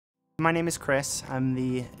My name is Chris. I'm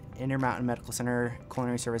the Intermountain Medical Center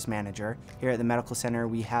Culinary Service Manager. Here at the Medical Center,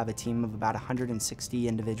 we have a team of about 160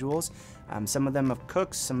 individuals. Some of them are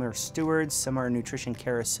cooks, some are stewards, some are nutrition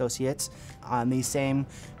care associates. These same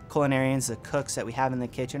culinarians, the cooks that we have in the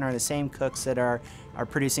kitchen, are the same cooks that are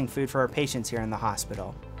producing food for our patients here in the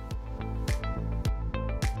hospital.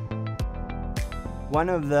 One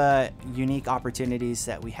of the unique opportunities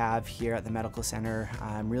that we have here at the Medical Center,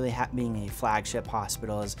 really being a flagship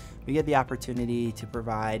hospital, is we get the opportunity to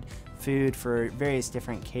provide food for various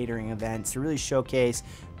different catering events to really showcase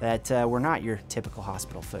that we're not your typical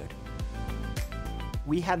hospital food.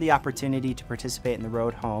 We had the opportunity to participate in the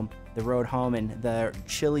Road Home. The Road Home and the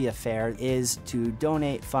Chili Affair is to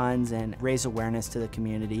donate funds and raise awareness to the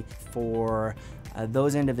community for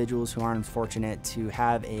those individuals who aren't fortunate to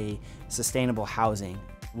have a sustainable housing.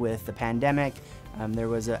 With the pandemic, there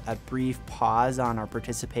was a brief pause on our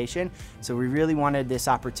participation, so we really wanted this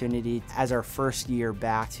opportunity as our first year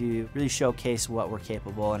back to really showcase what we're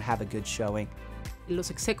capable and have a good showing. Los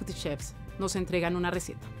executive chefs nos entregan una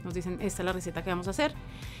receta, nos dicen esta es la receta que vamos a hacer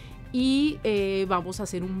y vamos a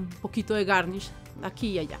hacer un poquito de garnish aquí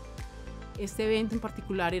y allá. Este evento en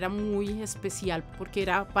particular era muy especial porque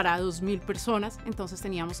era para 2.000 personas, entonces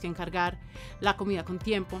teníamos que encargar la comida con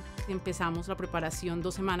tiempo. Empezamos la preparación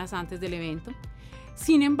 2 semanas antes del evento.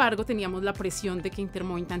 Sin embargo, teníamos la presión de que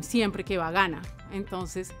Intermountain siempre que va gana.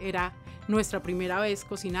 Entonces era nuestra primera vez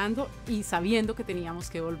cocinando y sabiendo que teníamos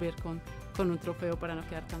que volver con un trofeo para no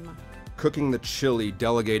quedar tan mal. Cooking the chili,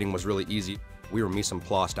 delegating was really easy. We were mise en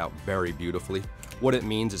place out very beautifully. What it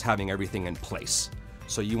means is having everything in place.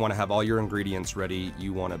 So you want to have all your ingredients ready,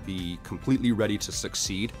 you want to be completely ready to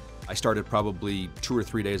succeed. I started probably 2 or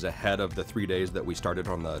 3 days ahead of the 3 days that we started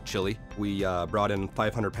on the chili. We brought in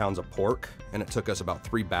 500 pounds of pork, and it took us about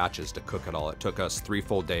 3 batches to cook it all. It took us 3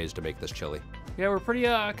 full days to make this chili. Yeah, we're pretty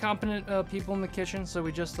competent people in the kitchen, so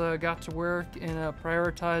we just got to work and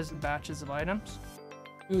prioritize batches of items.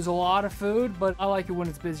 It was a lot of food, but I like it when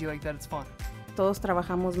it's busy like that, it's fun. Todos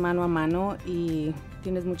trabajamos mano a mano y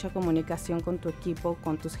tienes mucha comunicación con tu equipo,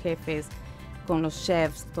 con tus jefes, con los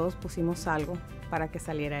chefs. Todos pusimos algo para que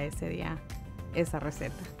saliera ese día esa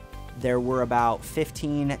receta. There were about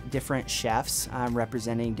 15 different chefs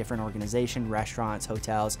representing different organizations, restaurants,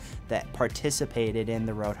 hotels that participated in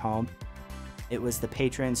the Road Home. It was the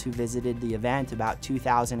patrons who visited the event, about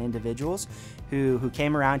 2,000 individuals who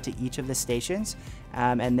came around to each of the stations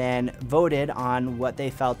and then voted on what they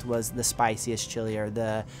felt was the spiciest chili or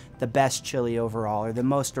the best chili overall or the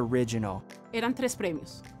most original. Eran 3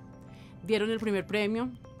 premios. Dieron el primer premio,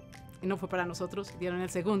 no fue para nosotros, dieron el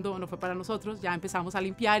segundo, no fue para nosotros, ya empezamos a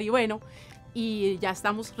limpiar y bueno, y ya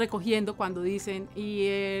estamos recogiendo cuando dicen y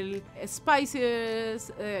el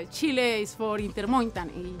Spiciest Chili is for Intermountain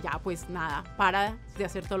y ya pues nada, para de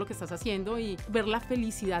hacer todo lo que estás haciendo y ver la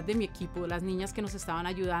felicidad de mi equipo, las niñas que nos estaban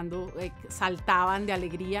ayudando saltaban de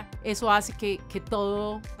alegría, eso hace que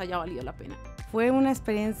todo haya valido la pena. Fue una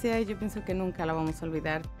experiencia, yo pienso que nunca la vamos a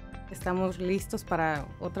olvidar. Estamos listos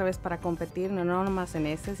otra vez para competir, no nomás en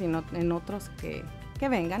ese, sino en otros que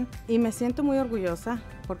vengan. Y me siento muy orgullosa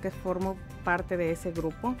porque formo parte de ese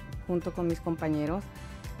grupo junto con mis compañeros.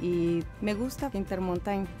 Y me gusta que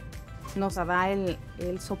Intermountain nos da el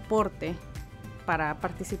soporte para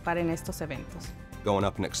participar en estos eventos. Going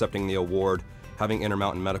up and accepting the award, having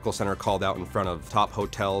Intermountain Medical Center called out in front of top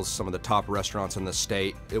hotels, some of the top restaurants in the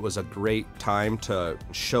state. It was a great time to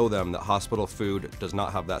show them that hospital food does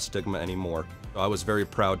not have that stigma anymore. I was very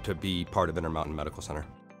proud to be part of Intermountain Medical Center.